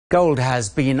Gold has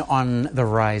been on the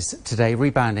rise today,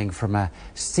 rebounding from a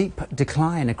steep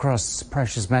decline across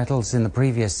precious metals in the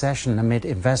previous session amid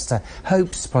investor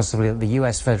hopes possibly that the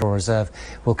US Federal Reserve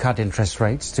will cut interest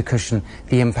rates to cushion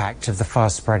the impact of the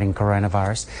fast-spreading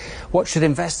coronavirus. What should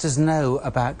investors know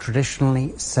about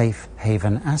traditionally safe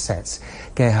haven assets?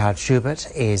 Gerhard Schubert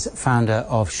is founder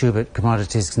of Schubert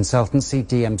Commodities Consultancy,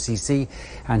 DMCC,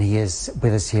 and he is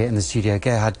with us here in the studio.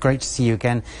 Gerhard, great to see you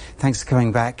again. Thanks for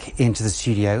coming back into the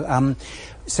studio.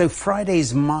 So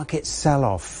Friday's market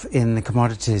sell-off in the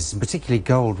commodities, particularly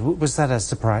gold, was that a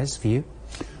surprise for you?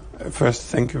 First,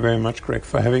 thank you very much, Greg,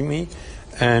 for having me.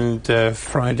 And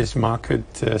Friday's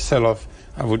market sell-off,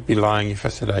 I would be lying if I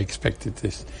said I expected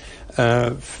this.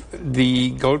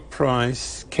 The gold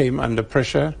price came under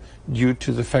pressure due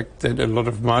to the fact that a lot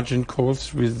of margin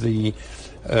calls with the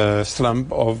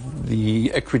slump of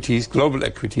the equities, global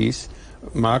equities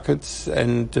markets,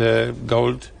 and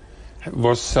gold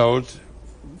was sold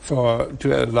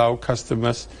to allow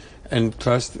customers and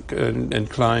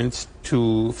clients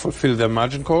to fulfill their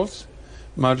margin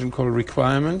call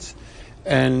requirements.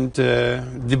 And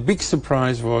the big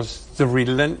surprise was the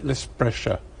relentless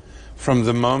pressure from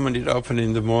the moment it opened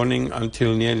in the morning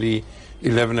until nearly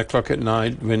 11 o'clock at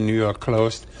night when New York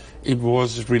closed. It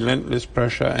was relentless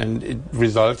pressure, and it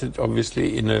resulted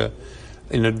obviously in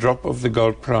a drop of the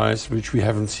gold price which we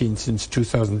haven't seen since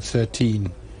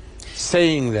 2013.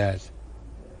 Saying that,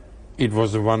 it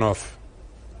was a one-off.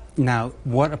 Now,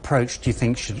 what approach do you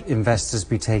think should investors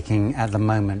be taking at the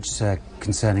moment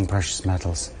concerning precious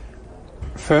metals?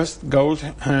 First, gold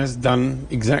has done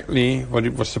exactly what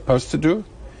it was supposed to do.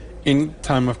 In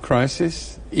time of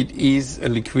crisis, it is a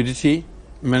liquidity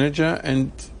manager,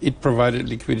 and it provided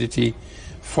liquidity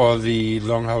for the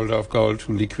long holder of gold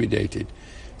to liquidate it.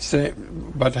 So,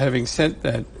 but having said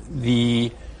that,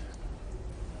 the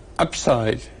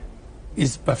upside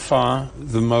is by far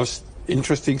the most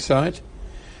interesting side,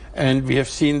 and we have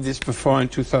seen this before in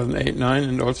 2008-9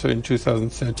 and also in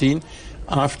 2013.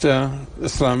 After the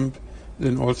slump,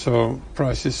 then also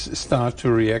prices start to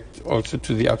react also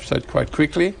to the upside quite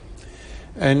quickly,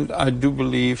 and I do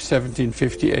believe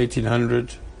 1750,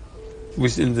 1800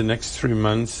 within the next 3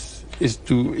 months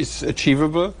is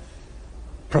achievable,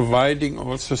 providing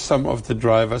also some of the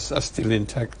drivers are still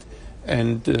intact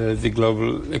and the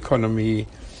global economy.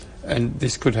 And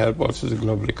this could help also the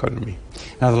global economy.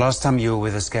 Now, the last time you were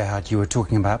with us, Gerhard, you were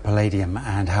talking about palladium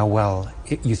and how well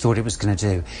you thought it was going to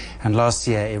do. And last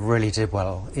year, it really did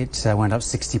well. It went up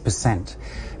 60%.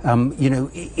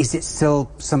 Is it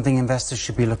still something investors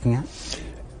should be looking at?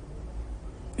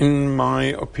 In my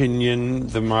opinion,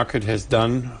 the market has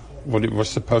done what it was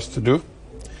supposed to do.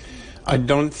 I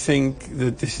don't think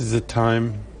that this is the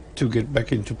time to get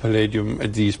back into palladium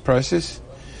at these prices.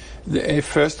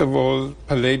 First of all,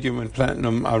 palladium and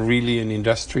platinum are really an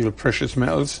industrial precious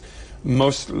metals,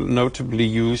 most notably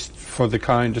used for the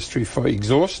car industry for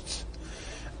exhausts.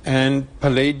 And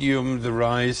palladium, the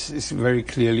rise is very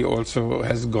clearly also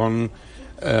has gone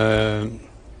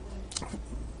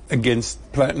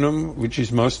against platinum, which is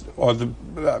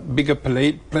the bigger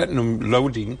platinum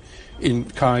loading in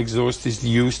car exhaust is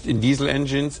used in diesel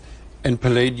engines, and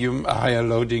palladium, a higher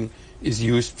loading, is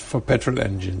used for petrol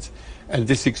engines. And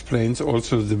this explains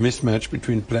also the mismatch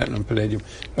between platinum and palladium.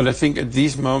 But I think at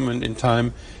this moment in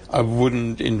time, I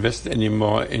wouldn't invest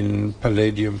anymore in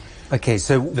palladium. Okay,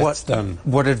 so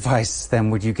what advice then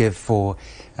would you give for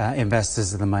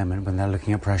investors at the moment when they're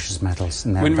looking at precious metals?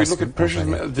 When we look at precious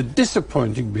metals, the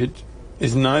disappointing bit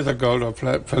is neither gold or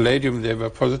palladium, they were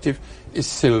positive, is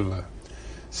silver.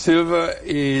 Silver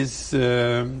is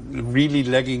really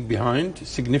lagging behind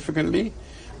significantly,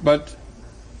 but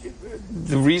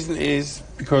the reason is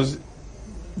because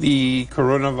the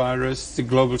coronavirus, the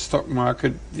global stock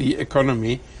market, the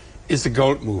economy is a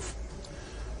gold move.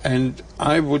 And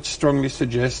I would strongly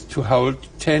suggest to hold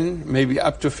 10, maybe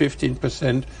up to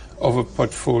 15% of a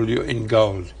portfolio in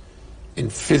gold,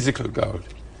 in physical gold.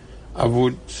 I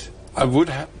would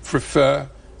prefer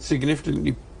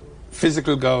significantly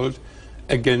physical gold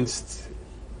against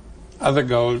other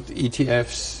gold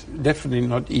ETFs, definitely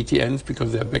not ETNs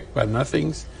because they're backed by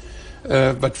nothings.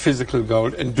 But physical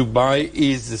gold, and Dubai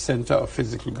is the center of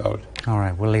physical gold. All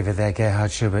right, we'll leave it there.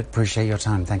 Gerhard Schubert, appreciate your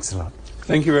time. Thanks a lot.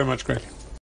 Thank you very much, Greg.